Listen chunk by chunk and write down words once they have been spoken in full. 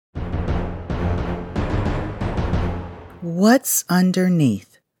What's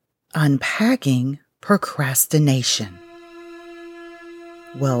underneath? Unpacking Procrastination.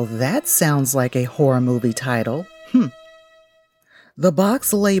 Well, that sounds like a horror movie title. The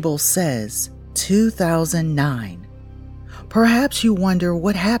box label says 2009. Perhaps you wonder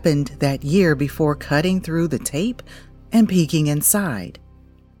what happened that year before cutting through the tape and peeking inside.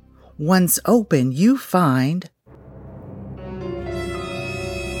 Once open, you find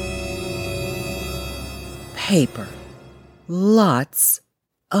paper. Lots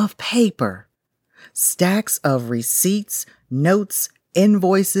of paper. Stacks of receipts, notes,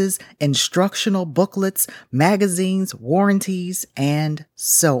 invoices, instructional booklets, magazines, warranties, and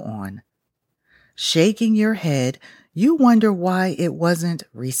so on. Shaking your head, you wonder why it wasn't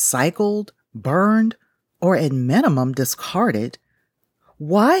recycled, burned, or at minimum discarded.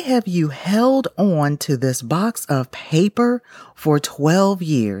 Why have you held on to this box of paper for 12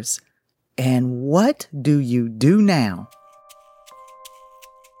 years? And what do you do now?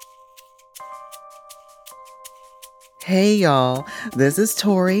 Hey y'all, this is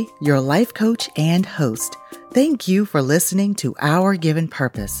Tori, your life coach and host. Thank you for listening to Our Given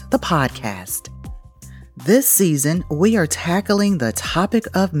Purpose, the podcast. This season, we are tackling the topic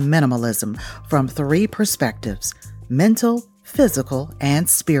of minimalism from 3 perspectives: mental, physical, and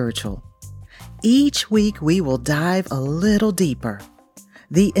spiritual. Each week, we will dive a little deeper.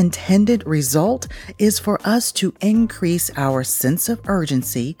 The intended result is for us to increase our sense of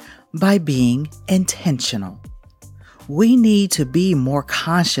urgency by being intentional. We need to be more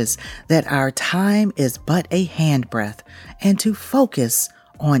conscious that our time is but a handbreadth and to focus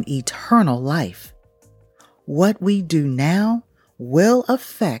on eternal life. What we do now will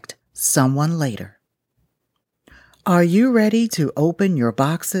affect someone later. Are you ready to open your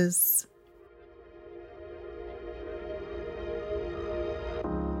boxes?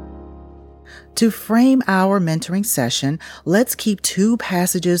 To frame our mentoring session, let's keep 2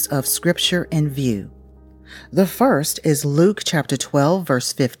 passages of scripture in view. The first is Luke chapter 12,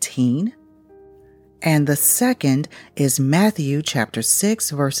 verse 15, and the second is Matthew chapter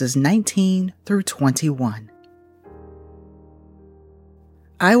 6, verses 19 through 21.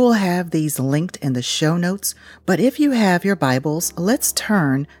 I will have these linked in the show notes, but if you have your Bibles, let's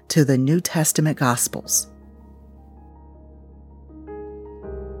turn to the New Testament Gospels.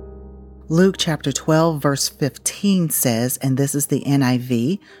 Luke chapter 12, verse 15 says, and this is the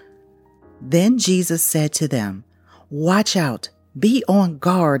NIV, "Then Jesus said to them, 'Watch out, be on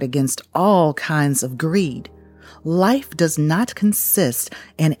guard against all kinds of greed. Life does not consist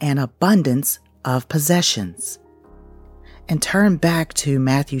in an abundance of possessions.'" And turn back to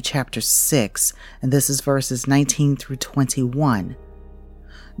Matthew chapter 6, and this is verses 19 through 21.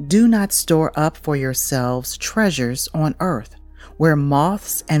 "Do not store up for yourselves treasures on earth, where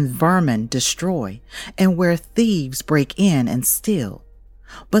moths and vermin destroy, and where thieves break in and steal.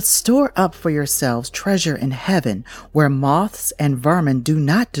 But store up for yourselves treasure in heaven, where moths and vermin do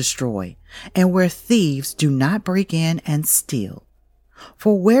not destroy, and where thieves do not break in and steal.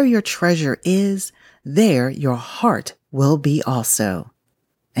 For where your treasure is, there your heart will be also."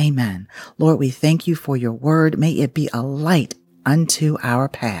 Amen. Lord, we thank you for your word. May it be a light unto our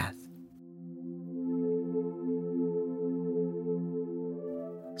path.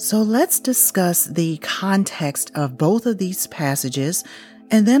 So let's discuss the context of both of these passages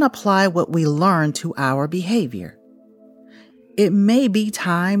and then apply what we learn to our behavior. It may be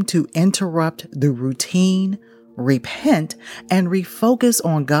time to interrupt the routine, repent, and refocus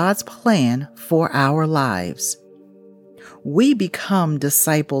on God's plan for our lives. We become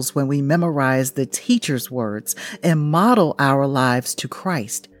disciples when we memorize the teacher's words and model our lives to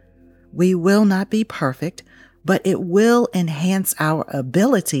Christ. We will not be perfect, but it will enhance our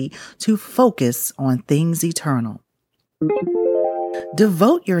ability to focus on things eternal.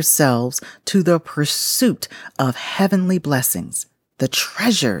 Devote yourselves to the pursuit of heavenly blessings, the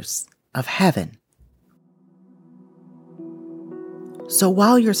treasures of heaven. So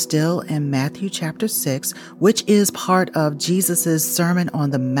while you're still in Matthew chapter 6, which is part of Jesus' Sermon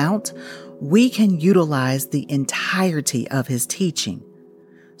on the Mount, we can utilize the entirety of his teaching.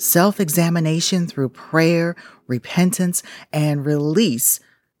 Self-examination through prayer, repentance, and release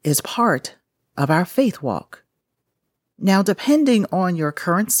is part of our faith walk. Now, depending on your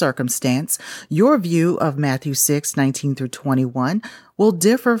current circumstance, your view of Matthew 6, 19 through 21 will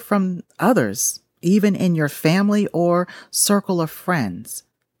differ from others, even in your family or circle of friends.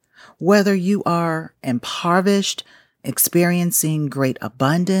 Whether you are impoverished, experiencing great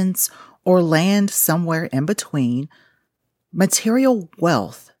abundance, or land somewhere in between, material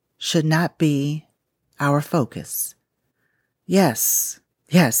wealth should not be our focus. Yes,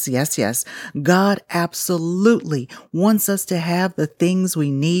 Yes, yes, yes. God absolutely wants us to have the things we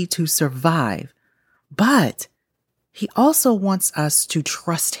need to survive, but He also wants us to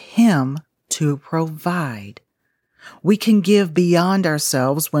trust Him to provide. We can give beyond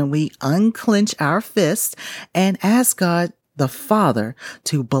ourselves when we unclench our fists and ask God the Father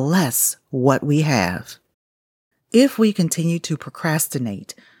to bless what we have. If we continue to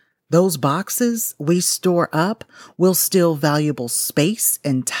procrastinate, those boxes we store up will steal valuable space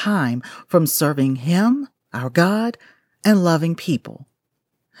and time from serving Him, our God, and loving people.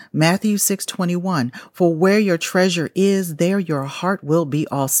 Matthew 6:21, for where your treasure is, there your heart will be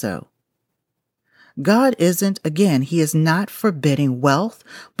also. God He is not forbidding wealth,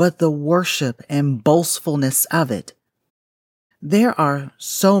 but the worship and boastfulness of it. There are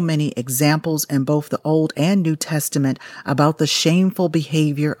so many examples in both the Old and New Testament about the shameful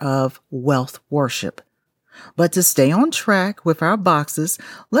behavior of wealth worship. But to stay on track with our boxes,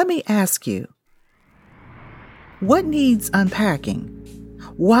 let me ask you, what needs unpacking?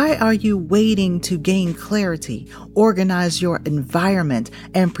 Why are you waiting to gain clarity, organize your environment,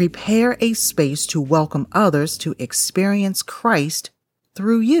 and prepare a space to welcome others to experience Christ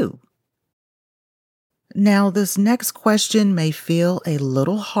through you? Now, this next question may feel a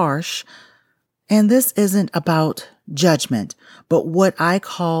little harsh, and this isn't about judgment, but what I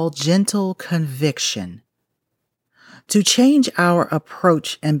call gentle conviction. To change our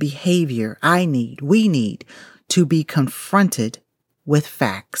approach and behavior, we need to be confronted with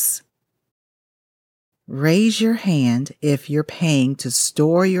facts. Raise your hand if you're paying to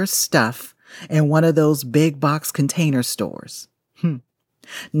store your stuff in one of those big box container stores.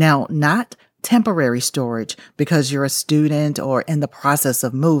 Now, not temporary storage because you're a student or in the process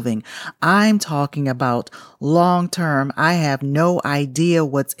of moving. I'm talking about long term. I have no idea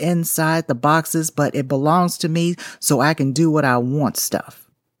what's inside the boxes, but it belongs to me so I can do what I want stuff.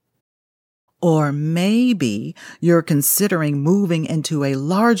 Or maybe you're considering moving into a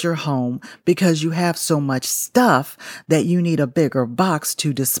larger home because you have so much stuff that you need a bigger box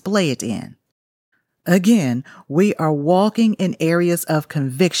to display it in. Again, we are walking in areas of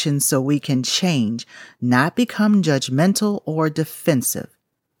conviction so we can change, not become judgmental or defensive.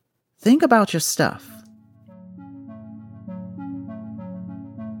 Think about your stuff.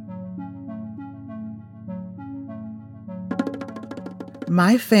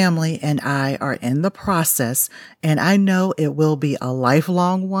 My family and I are in the process, and I know it will be a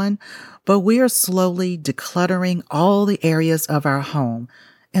lifelong one, but we are slowly decluttering all the areas of our home.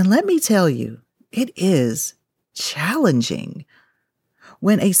 And let me tell you, it is challenging.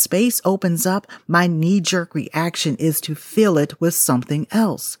 When a space opens up, my knee-jerk reaction is to fill it with something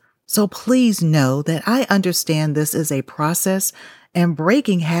else. So please know that I understand this is a process, and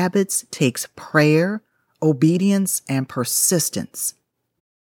breaking habits takes prayer, obedience, and persistence.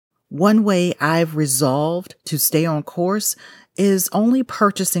 One way I've resolved to stay on course is only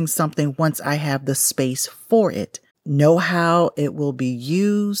purchasing something once I have the space for it, know how it will be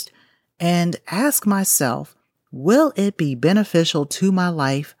used, and ask myself, will it be beneficial to my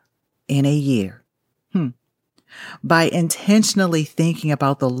life in a year? By intentionally thinking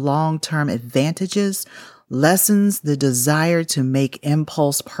about the long-term advantages, lessens the desire to make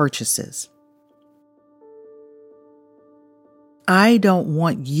impulse purchases. I don't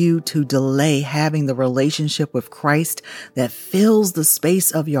want you to delay having the relationship with Christ that fills the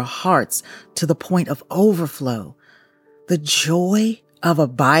space of your hearts to the point of overflow. The joy of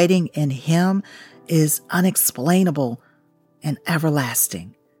abiding in Him is unexplainable and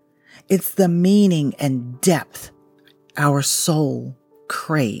everlasting. It's the meaning and depth our soul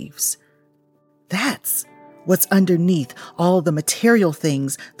craves. That's what's underneath all the material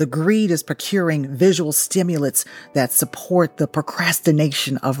things the greed is procuring visual stimulants that support the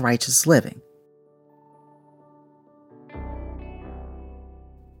procrastination of righteous living.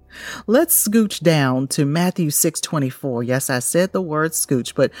 Let's scooch down to Matthew 6:24. Yes, I said the word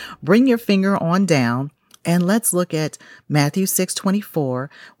scooch, but bring your finger on down and let's look at Matthew 6:24,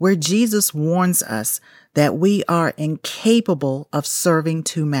 where Jesus warns us that we are incapable of serving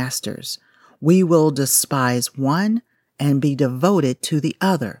two masters. We will despise one and be devoted to the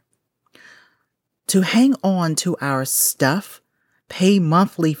other. To hang on to our stuff, pay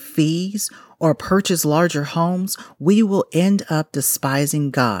monthly fees, or purchase larger homes, we will end up despising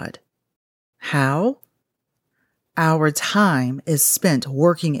God. How? Our time is spent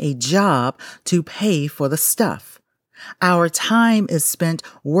working a job to pay for the stuff. Our time is spent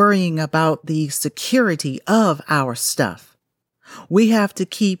worrying about the security of our stuff. We have to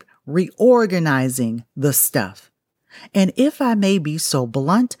keep reorganizing the stuff. And if I may be so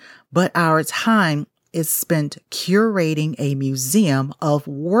blunt, but our time is spent curating a museum of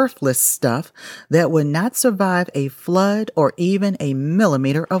worthless stuff that would not survive a flood or even a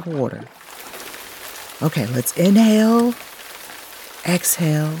millimeter of water. Okay, let's inhale,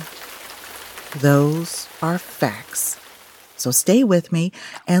 exhale. Those are facts. So stay with me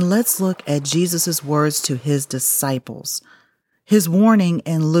and let's look at Jesus' words to his disciples. His warning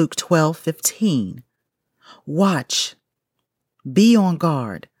in Luke 12:15. Watch, be on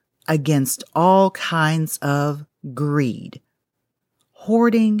guard against all kinds of greed.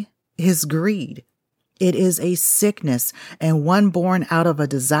 Hoarding is greed. It is a sickness and one born out of a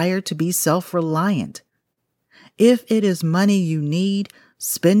desire to be self-reliant. If it is money you need,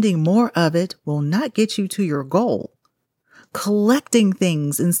 spending more of it will not get you to your goal. Collecting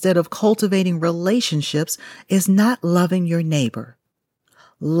things instead of cultivating relationships is not loving your neighbor.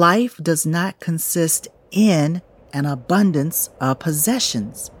 Life does not consist in an abundance of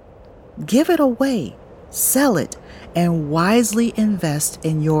possessions. Give it away, sell it, and wisely invest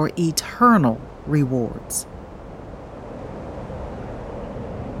in your eternal rewards.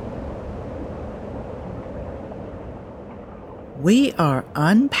 We are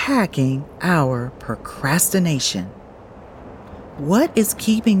unpacking our procrastination. What is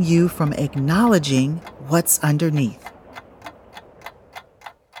keeping you from acknowledging what's underneath?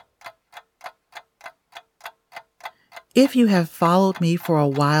 If you have followed me for a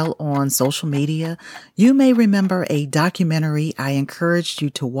while on social media, you may remember a documentary I encouraged you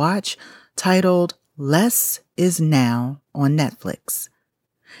to watch titled Less is Now on Netflix.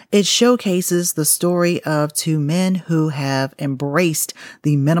 It showcases the story of two men who have embraced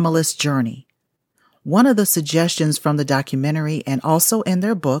the minimalist journey. One of the suggestions from the documentary and also in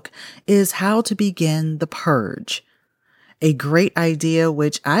their book is how to begin the purge, a great idea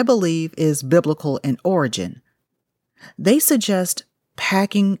which I believe is biblical in origin. They suggest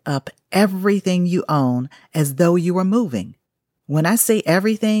packing up everything you own as though you were moving. When I say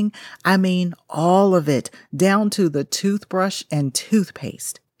everything, I mean all of it, down to the toothbrush and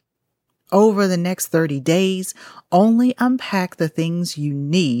toothpaste. Over the next 30 days, only unpack the things you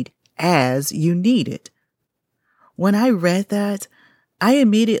need as you need it. When I read that, I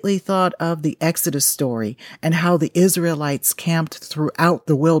immediately thought of the Exodus story and how the Israelites camped throughout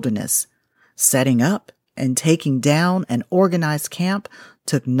the wilderness. Setting up and taking down an organized camp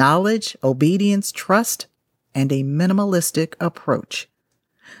took knowledge, obedience, trust, and a minimalistic approach.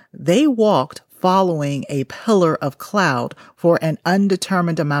 They walked following a pillar of cloud for an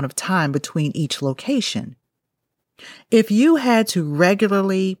undetermined amount of time between each location. If you had to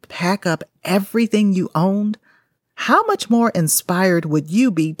regularly pack up everything you owned, how much more inspired would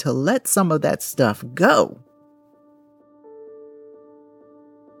you be to let some of that stuff go?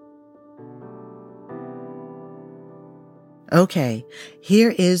 Okay,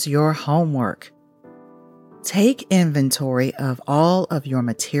 here is your homework. Take inventory of all of your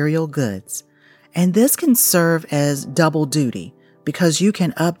material goods, and this can serve as double duty because you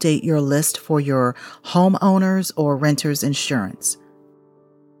can update your list for your homeowners or renters insurance.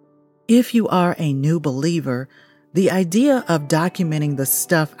 If you are a new believer, the idea of documenting the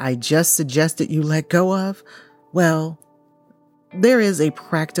stuff I just suggested you let go of, well, there is a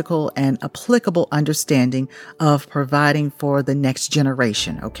practical and applicable understanding of providing for the next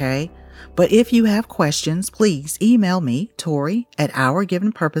generation, okay? But if you have questions, please email me, Tori, at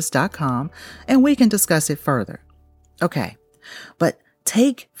ourgivenpurpose.com, and we can discuss it further. Okay, but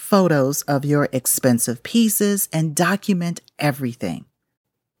take photos of your expensive pieces and document everything.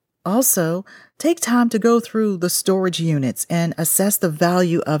 Also, take time to go through the storage units and assess the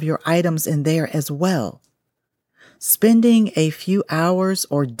value of your items in there as well. Spending a few hours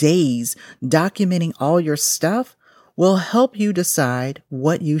or days documenting all your stuff will help you decide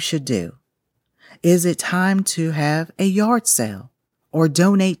what you should do. Is it time to have a yard sale or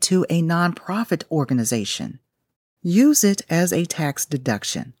donate to a nonprofit organization? Use it as a tax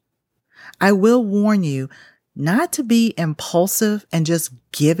deduction. I will warn you not to be impulsive and just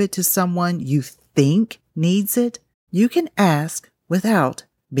give it to someone you think needs it. You can ask without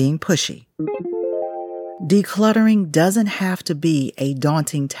being pushy. Decluttering doesn't have to be a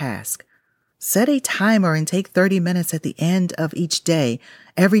daunting task. Set a timer and take 30 minutes at the end of each day,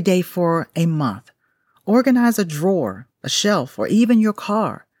 every day for a month. Organize a drawer, a shelf, or even your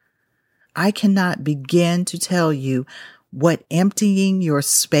car. I cannot begin to tell you what emptying your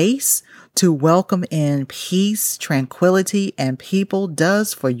space to welcome in peace, tranquility, and people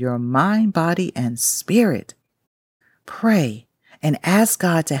does for your mind, body, and spirit. Pray and ask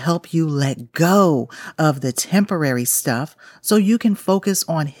God to help you let go of the temporary stuff so you can focus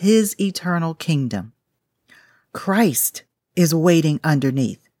on His eternal kingdom. Christ is waiting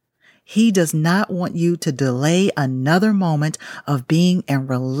underneath. He does not want you to delay another moment of being in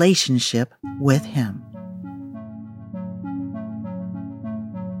relationship with Him.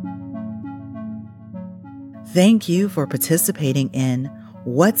 Thank you for participating in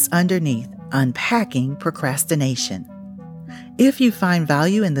What's Underneath Unpacking Procrastination. If you find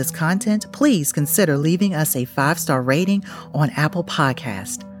value in this content, please consider leaving us a 5-star rating on Apple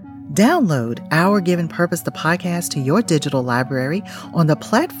Podcast. Download Our Given Purpose, the podcast, to your digital library on the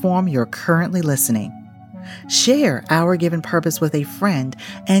platform you're currently listening. Share Our Given Purpose with a friend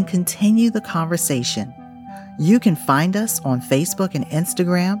and continue the conversation. You can find us on Facebook and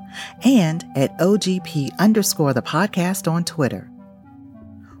Instagram and at OGP_the podcast on Twitter.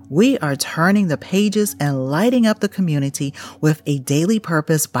 We are turning the pages and lighting up the community with a daily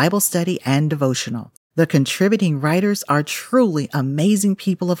purpose Bible study and devotional. The contributing writers are truly amazing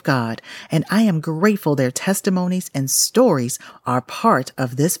people of God, and I am grateful their testimonies and stories are part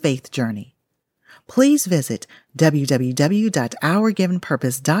of this faith journey. Please visit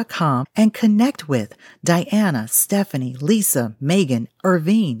www.ourgivenpurpose.com and connect with Diana, Stephanie, Lisa, Megan,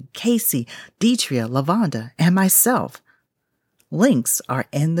 Irvine, Casey, Deetria, Lavonda, and myself. Links are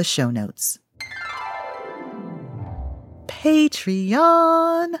in the show notes.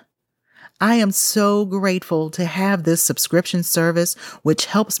 Patreon. I am so grateful to have this subscription service, which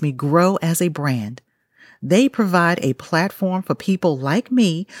helps me grow as a brand. They provide a platform for people like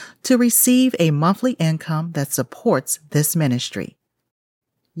me to receive a monthly income that supports this ministry.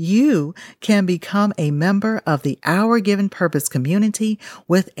 You can become a member of the Our Given Purpose community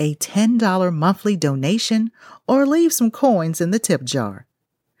with a $10 monthly donation or leave some coins in the tip jar.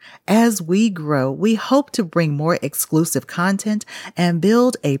 As we grow, we hope to bring more exclusive content and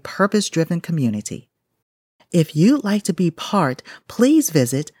build a purpose-driven community. If you'd like to be part, please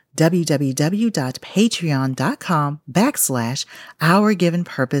visit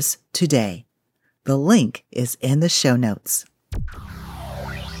www.patreon.com/ourgivenpurpose today. The link is in the show notes.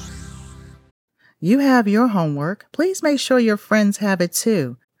 You have your homework. Please make sure your friends have it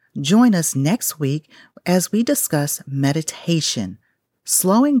too. Join us next week as we discuss meditation,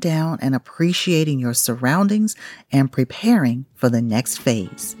 slowing down and appreciating your surroundings and preparing for the next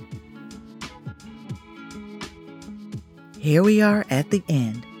phase. Here we are at the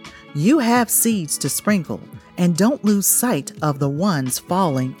end. You have seeds to sprinkle, and don't lose sight of the ones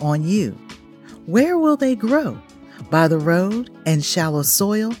falling on you. Where will they grow? By the road, in shallow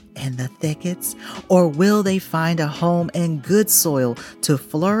soil, in the thickets? Or will they find a home in good soil to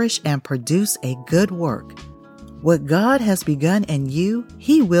flourish and produce a good work? What God has begun in you,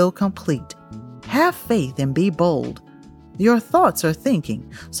 He will complete. Have faith and be bold. Your thoughts are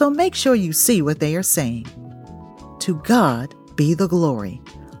thinking, so make sure you see what they are saying. To God be the glory.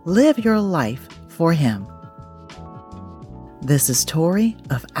 Live your life for Him. This is Tori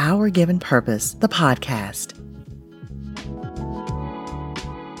of Our Given Purpose, the podcast.